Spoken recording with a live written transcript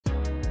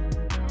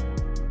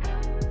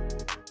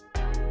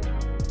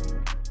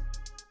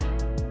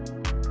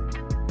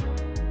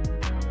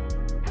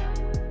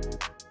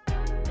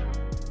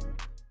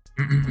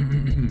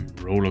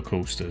Roller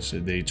coasters,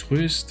 they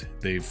twist,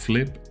 they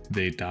flip,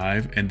 they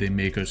dive, and they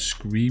make us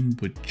scream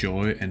with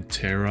joy and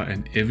terror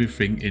and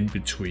everything in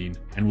between.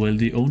 And well,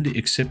 the only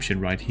exception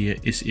right here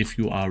is if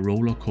you are a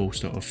roller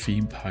coaster or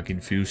theme park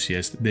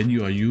enthusiast, then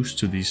you are used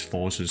to these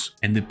forces.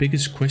 And the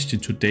biggest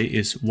question today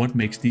is what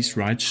makes these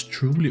rides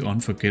truly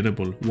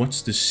unforgettable?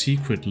 What's the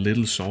secret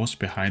little sauce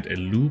behind a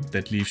loop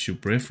that leaves you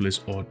breathless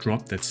or a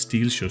drop that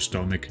steals your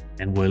stomach?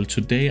 And well,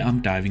 today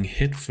I'm diving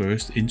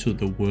headfirst into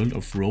the world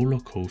of roller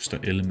coaster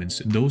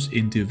elements, those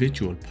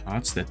individual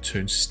parts that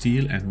turn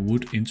steel and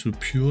wood into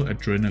pure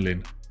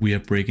adrenaline. We are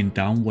breaking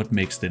down what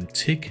makes them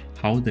tick,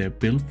 how they're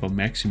built for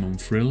maximum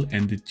thrill,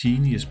 and the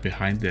genius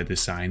behind their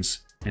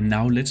designs. And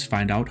now let's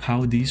find out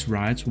how these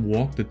rides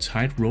walk the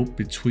tightrope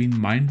between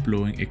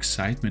mind-blowing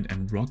excitement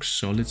and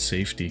rock-solid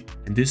safety.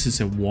 And this is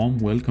a warm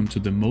welcome to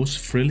the most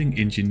thrilling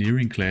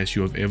engineering class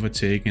you have ever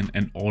taken,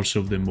 and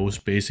also the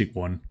most basic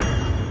one.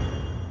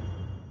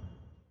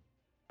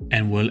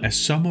 And well, as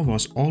some of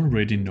us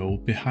already know,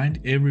 behind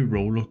every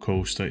roller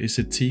coaster is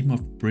a team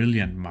of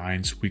brilliant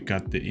minds. We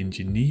got the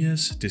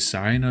engineers,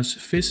 designers,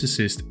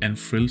 physicists, and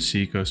thrill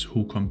seekers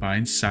who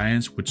combine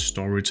science with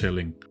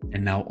storytelling.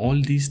 And now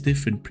all these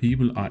different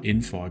people are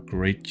in for a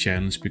great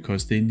challenge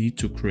because they need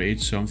to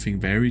create something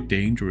very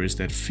dangerous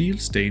that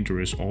feels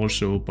dangerous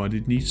also, but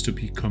it needs to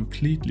be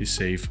completely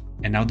safe.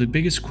 And now the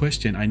biggest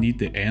question I need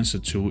the answer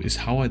to is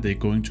how are they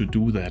going to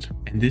do that?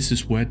 And this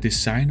is where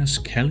designers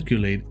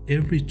calculate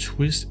every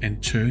twist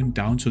and turn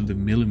down to the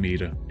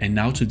millimeter. And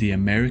now to the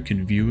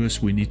American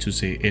viewers, we need to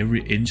say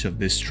every inch of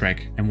this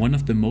track. And one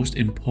of the most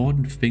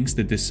important things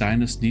the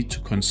designers need to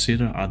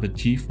consider are the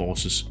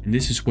G-forces. And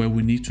this is where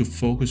we need to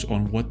focus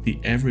on what the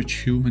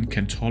average human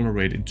can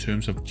tolerate in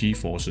terms of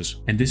G-forces.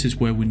 And this is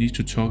where we need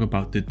to talk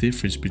about the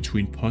difference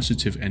between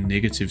positive and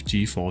negative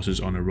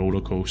G-forces on a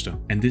roller coaster.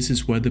 And this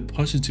is where the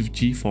positive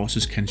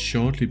G-forces can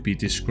shortly be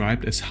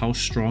described as how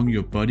strong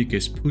your body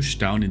gets pushed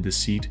down in the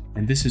seat.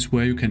 And this is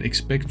where you can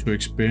expect to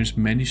experience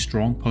many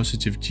strong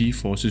positive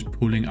G-forces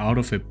pulling out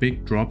of a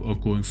big drop or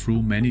going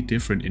through many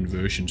different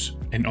inversions.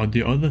 And on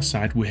the other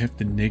side we have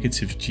the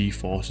negative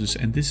G-forces,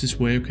 and this is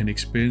where you can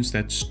experience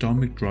that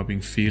stomach dropping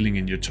feeling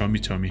in your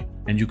tummy.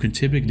 And you can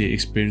typically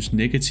experience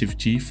negative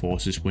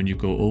G-forces when you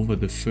go over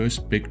the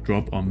first big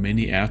drop on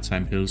many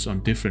airtime hills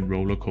on different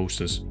roller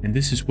coasters. And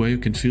this is where you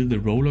can feel the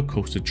roller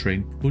coaster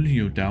train pulling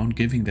you down,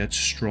 giving that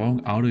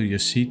strong out of your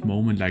seat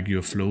moment like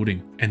you're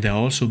floating. And there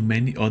are also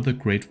many other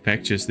great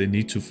factors they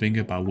need to think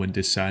about when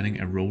designing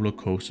a roller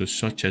coaster,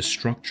 such as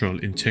structural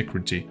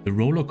integrity. The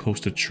roller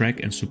coaster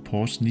track and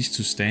supports needs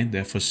to stand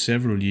there for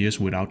several years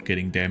without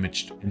getting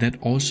damaged. And that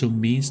also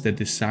means the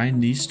design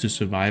needs to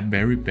survive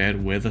very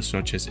bad weather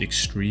such as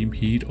extreme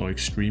heat or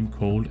extreme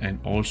cold, and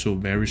also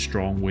very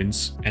strong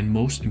winds. And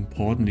most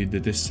importantly, the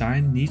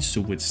design needs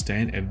to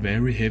withstand a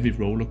very heavy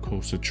roller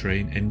coaster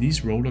train, and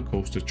these roller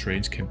coaster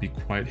trains can be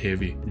quite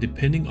heavy.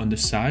 Depending on the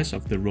size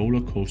of the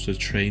roller coaster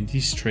train,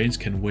 these trains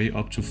can weigh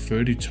up to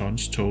 30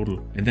 tons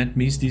total. And that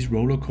means these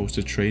roller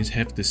coaster trains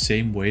have the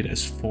same weight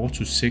as 4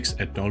 to 6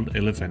 adult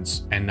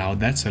elephants. And now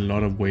that's a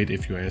lot of weight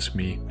if you ask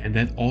me. And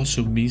that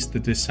also means the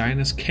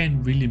designers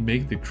can't really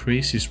make the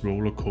craziest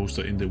roller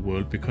coaster in the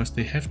world because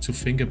they have to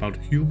think about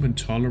human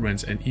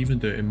tolerance and even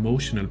the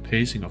emotional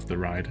pacing of the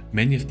ride.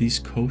 Many of these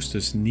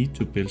coasters need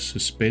to build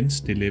suspense,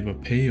 deliver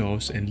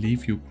payoffs, and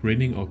leave you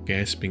grinning or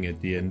gasping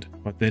at the end,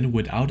 but then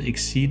without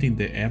exceeding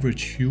the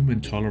average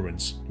human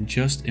tolerance. And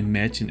just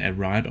imagine a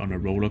ride on a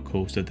roller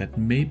coaster that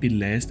maybe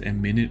lasts a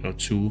minute or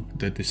two.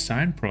 The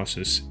design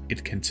process,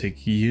 it can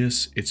take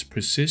years. It's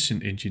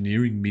precision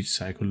engineering meets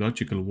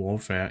psychological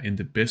warfare in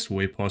the best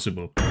way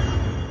possible.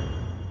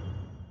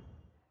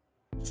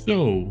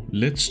 So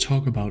let's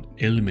talk about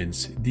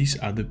elements. These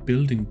are the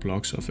building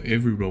blocks of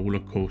every roller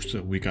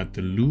coaster. We got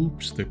the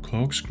loops, the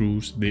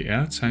corkscrews, the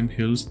airtime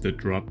hills, the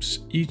drops.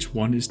 Each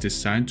one is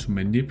designed to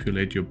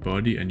manipulate your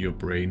body and your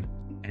brain.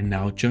 And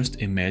now just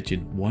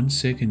imagine, 1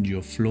 second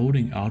you're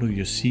floating out of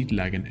your seat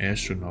like an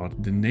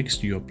astronaut, the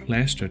next you're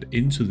plastered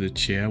into the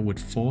chair with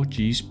 4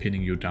 Gs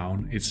pinning you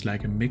down. It's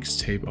like a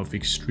mixtape of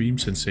extreme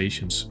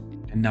sensations.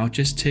 And now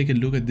just take a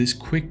look at this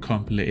quick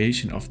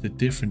compilation of the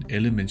different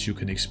elements you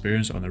can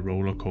experience on a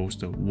roller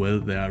coaster.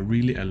 Well, there are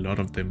really a lot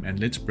of them, and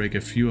let's break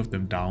a few of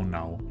them down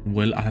now.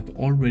 Well, I have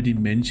already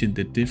mentioned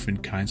the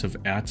different kinds of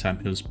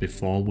airtime hills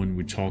before when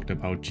we talked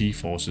about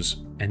G-forces.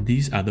 And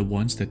these are the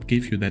ones that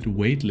give you that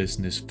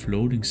weightlessness,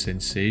 floating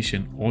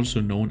sensation,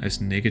 also known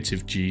as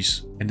negative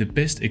Gs. And the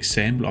best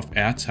example of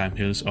airtime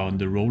hills are on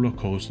the roller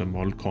coaster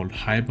model called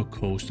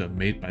Hypercoaster,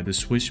 made by the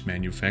Swiss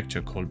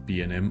manufacturer called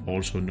B&M,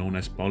 also known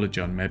as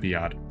Bolliger &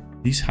 Mabillard.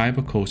 These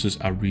hypercoasters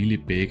are really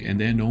big,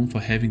 and they're known for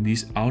having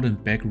these out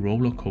and back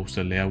roller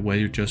coaster layer where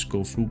you just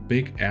go through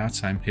big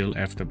airtime hill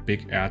after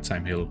big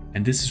airtime hill.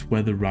 And this is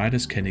where the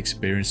riders can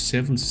experience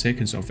several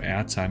seconds of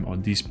airtime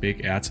on these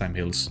big airtime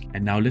hills.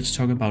 And now let's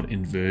talk about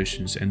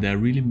inversions, and there are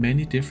really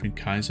many different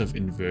kinds of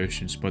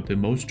inversions, but the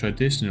most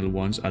traditional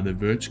ones are the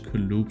vertical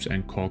loops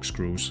and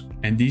corkscrews.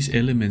 And these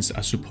elements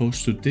are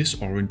supposed to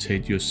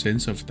disorientate your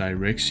sense of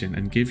direction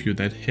and give you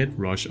that head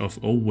rush of,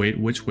 oh wait,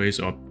 which way is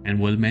up? And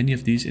while many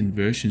of these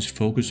inversions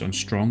focus on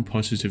strong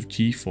positive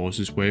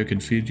G-forces where you can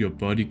feel your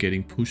body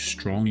getting pushed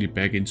strongly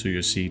back into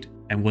your seat.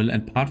 And well,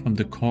 apart from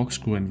the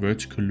corkscrew and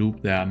vertical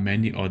loop, there are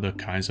many other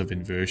kinds of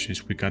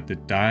inversions. We got the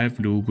dive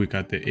loop, we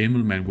got the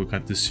Immelman, we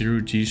got the zero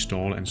G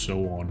stall, and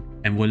so on.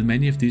 And while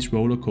many of these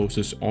roller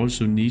coasters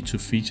also need to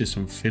feature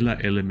some filler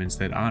elements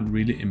that aren't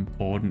really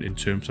important in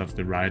terms of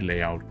the ride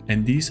layout.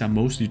 And these are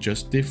mostly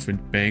just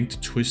different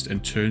banked twists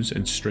and turns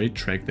and straight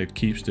track that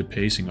keeps the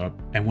pacing up.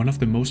 And one of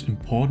the most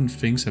important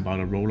things about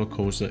a roller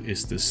coaster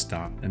is the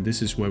start. And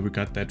this is where we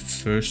got that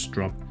first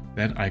drop.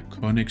 That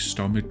iconic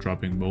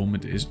stomach-dropping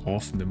moment is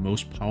often the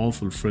most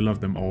powerful thrill of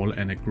them all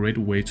and a great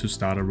way to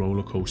start a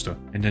roller coaster.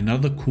 And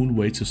another cool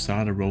way to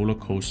start a roller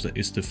coaster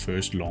is the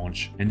first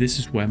launch. And this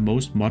is where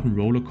most modern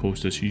roller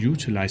coasters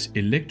utilize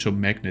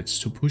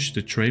electromagnets to push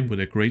the train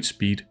with a great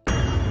speed.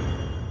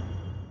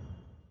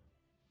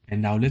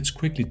 And now let's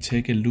quickly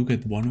take a look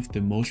at one of the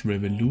most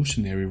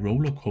revolutionary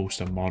roller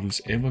coaster models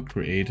ever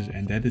created,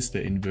 and that is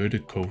the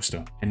inverted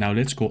coaster. And now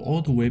let's go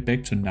all the way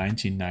back to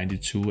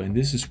 1992, and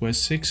this is where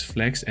Six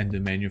Flags and the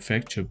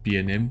manufacturer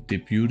B&M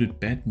debuted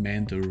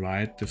Batman the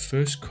Ride, the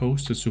first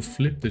coaster to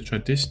flip the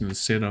traditional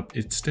setup.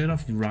 Instead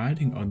of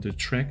riding on the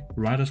track,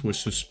 riders were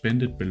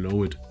suspended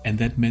below it. And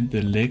that meant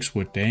the legs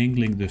were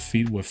dangling, the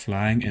feet were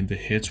flying, and the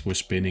heads were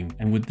spinning.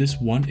 And with this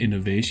one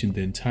innovation,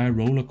 the entire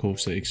roller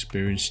coaster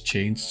experience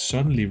changed.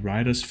 Suddenly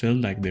riders felt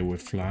like they were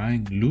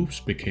flying, loops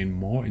became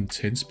more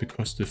intense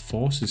because the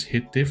forces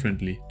hit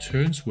differently,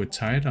 turns were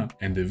tighter,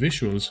 and the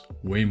visuals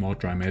way more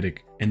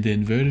dramatic. And the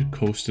inverted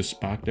coaster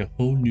sparked a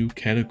whole new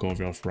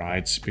category of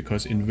rides,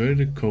 because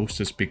inverted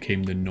coasters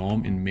became the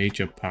norm in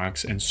major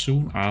parks, and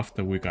soon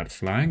after we got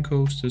flying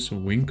coasters,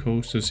 wing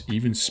coasters,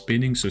 even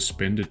spinning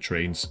suspended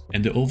trains.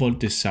 And the overall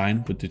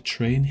design with the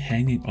train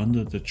hanging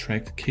under the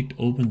track kicked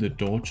open the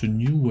door to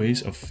new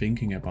ways of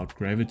thinking about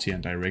gravity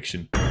and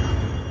direction.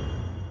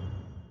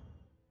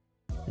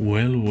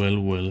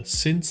 Well,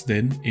 since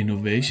then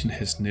innovation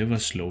has never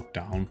slowed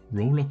down.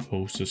 Roller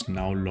coasters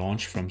now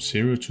launch from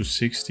 0 to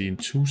 60 in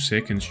 2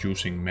 seconds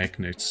using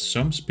magnets.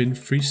 Some spin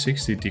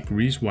 360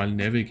 degrees while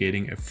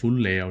navigating a full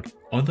layout.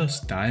 Others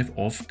dive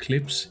off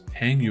cliffs,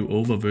 hang you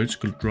over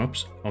vertical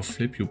drops, or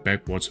flip you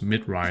backwards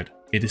mid-ride.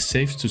 It is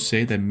safe to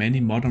say that many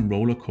modern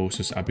roller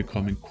coasters are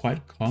becoming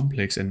quite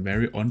complex and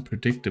very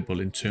unpredictable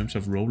in terms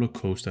of roller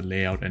coaster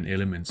layout and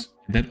elements.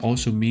 That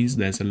also means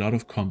there's a lot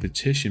of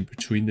competition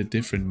between the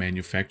different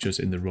manufacturers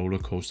in the roller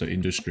coaster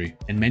industry.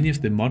 And many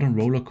of the modern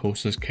roller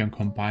coasters can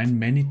combine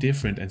many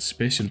different and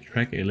special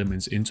track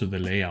elements into the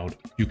layout.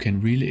 You can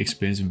really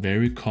experience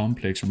very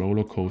complex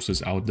roller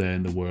coasters out there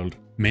in the world.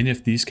 Many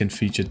of these can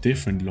feature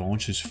different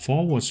launches,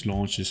 forwards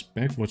launches,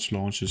 backwards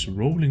launches,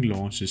 rolling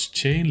launches,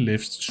 chain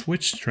lifts,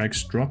 switch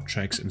tracks, drop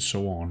tracks, and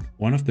so on.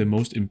 One of the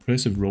most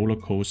impressive roller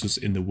coasters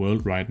in the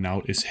world right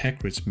now is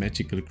Hagrid's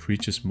Magical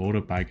Creatures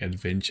Motorbike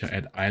Adventure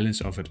at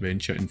Islands of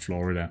Adventure in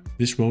Florida.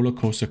 This roller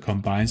coaster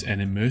combines an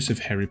immersive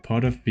Harry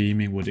Potter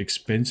theming with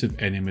expensive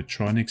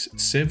animatronics,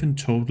 7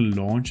 total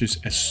launches,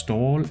 a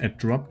stall, a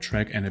drop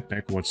track, and a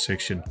backwards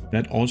section.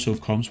 That also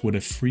comes with a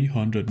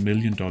 $300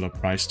 million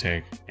price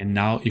tag. And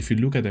now if you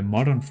look at a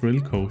modern thrill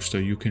coaster,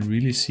 you can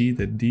really see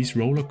that these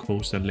roller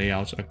coaster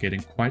layouts are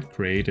getting quite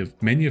creative.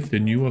 Many of the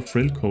newer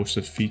thrill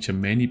coasters feature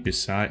many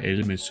bizarre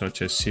elements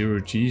such as zero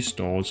G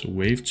stalls,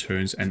 wave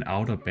turns, and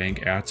outer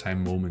bank airtime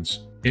moments.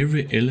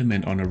 Every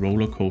element on a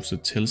roller coaster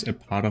tells a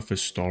part of a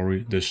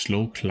story. The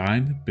slow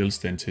climb builds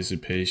the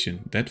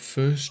anticipation. That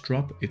first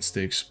drop, it's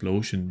the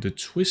explosion. The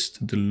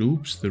twist, the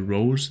loops, the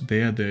rolls,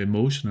 they are the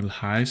emotional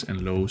highs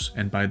and lows.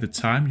 And by the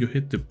time you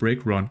hit the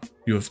brake run,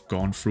 you have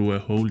gone through a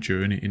whole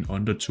journey in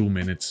under 2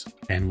 minutes.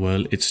 And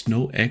well, it's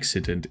no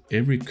accident.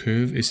 Every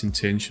curve is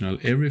intentional.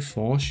 Every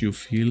force you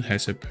feel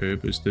has a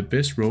purpose. The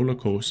best roller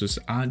coasters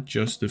aren't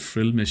just the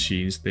thrill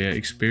machines. They are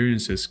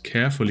experiences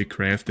carefully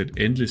crafted,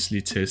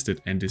 endlessly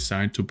tested, and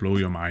designed to blow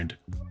your mind.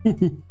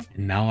 And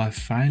now I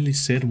finally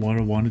said what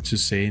I wanted to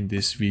say in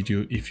this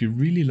video. If you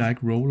really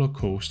like roller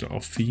coaster or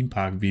theme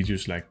park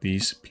videos like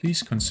these,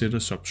 please consider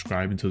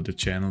subscribing to the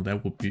channel.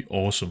 That would be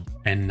awesome.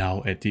 And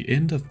now at the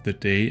end of the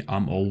day,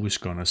 I'm always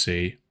gonna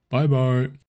say bye bye.